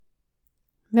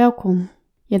Welkom.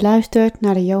 Je luistert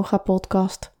naar de yoga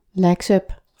podcast Legs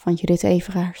Up van Judith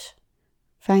Everaars.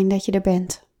 Fijn dat je er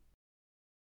bent.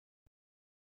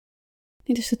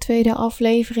 Dit is de tweede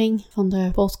aflevering van de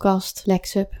podcast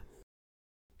Legs Up.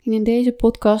 En in deze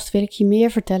podcast wil ik je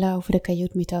meer vertellen over de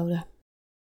Kaiut methode.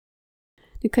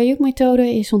 De Kaiut methode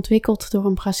is ontwikkeld door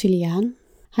een Braziliaan.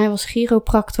 Hij was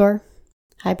chiropractor,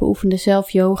 hij beoefende zelf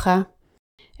yoga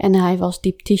en hij was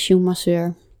deep tissue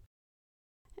masseur.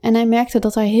 En hij merkte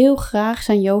dat hij heel graag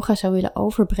zijn yoga zou willen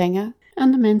overbrengen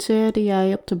aan de mensen die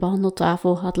hij op de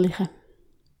behandeltafel had liggen.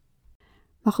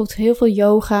 Maar goed, heel veel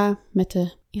yoga met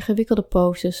de ingewikkelde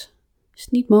poses is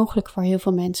niet mogelijk voor heel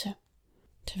veel mensen.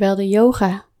 Terwijl de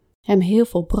yoga hem heel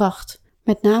veel bracht,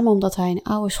 met name omdat hij een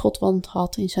oude schotwond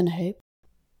had in zijn heup.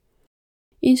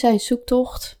 In zijn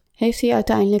zoektocht heeft hij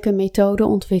uiteindelijk een methode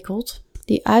ontwikkeld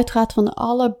die uitgaat van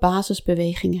alle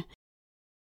basisbewegingen.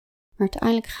 Maar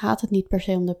uiteindelijk gaat het niet per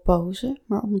se om de pose,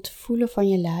 maar om het voelen van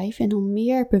je lijf en om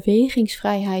meer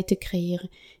bewegingsvrijheid te creëren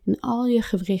in al je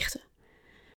gewrichten.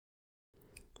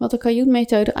 Wat de Kaiut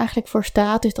methode eigenlijk voor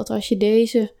staat is dat als je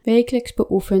deze wekelijks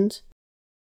beoefent,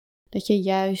 dat je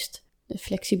juist de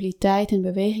flexibiliteit en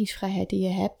bewegingsvrijheid die je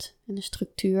hebt en de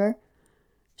structuur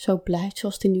zo blijft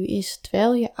zoals die nu is,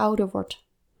 terwijl je ouder wordt.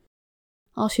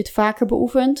 Als je het vaker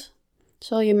beoefent,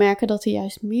 zal je merken dat er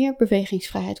juist meer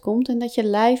bewegingsvrijheid komt en dat je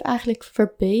lijf eigenlijk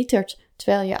verbetert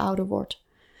terwijl je ouder wordt.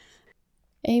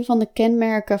 Een van de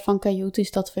kenmerken van Kaiut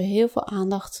is dat we heel veel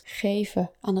aandacht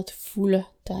geven aan het voelen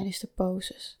tijdens de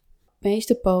poses. De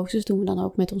meeste poses doen we dan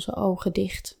ook met onze ogen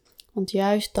dicht, want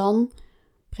juist dan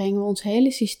brengen we ons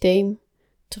hele systeem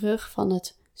terug van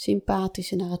het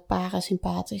sympathische naar het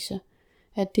parasympathische.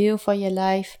 Het deel van je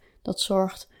lijf dat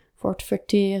zorgt voor het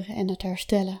verteren en het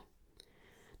herstellen.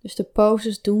 Dus de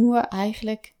poses doen we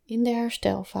eigenlijk in de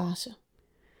herstelfase.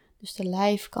 Dus de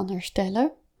lijf kan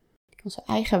herstellen, kan zijn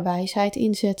eigen wijsheid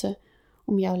inzetten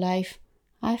om jouw lijf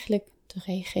eigenlijk te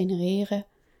regenereren,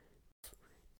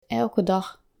 elke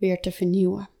dag weer te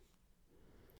vernieuwen.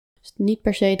 Dus niet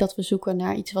per se dat we zoeken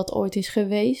naar iets wat ooit is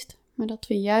geweest, maar dat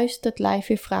we juist het lijf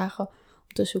weer vragen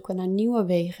om te zoeken naar nieuwe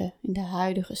wegen in de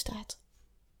huidige staat.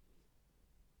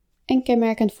 En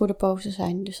kenmerkend voor de poses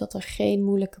zijn dus dat er geen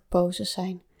moeilijke poses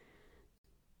zijn.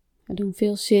 We doen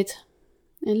veel zit-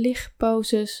 en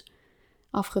ligposes,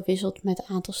 afgewisseld met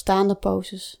een aantal staande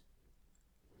poses.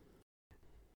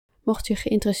 Mocht je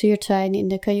geïnteresseerd zijn in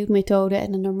de Kaiut methode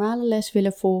en een normale les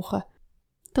willen volgen,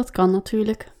 dat kan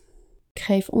natuurlijk. Ik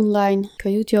geef online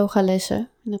Kaiut Yoga lessen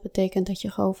en dat betekent dat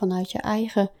je gewoon vanuit je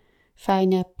eigen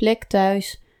fijne plek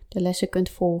thuis de lessen kunt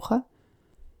volgen.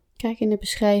 Kijk in de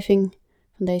beschrijving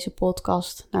van deze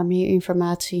podcast naar meer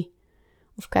informatie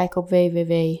of kijk op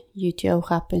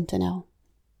www.kaiutyoga.nl.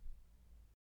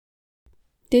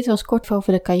 Dit was kort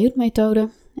over de Kaiut methode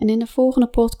en in de volgende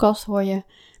podcast hoor je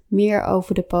meer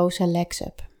over de pose Legs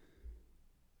Up.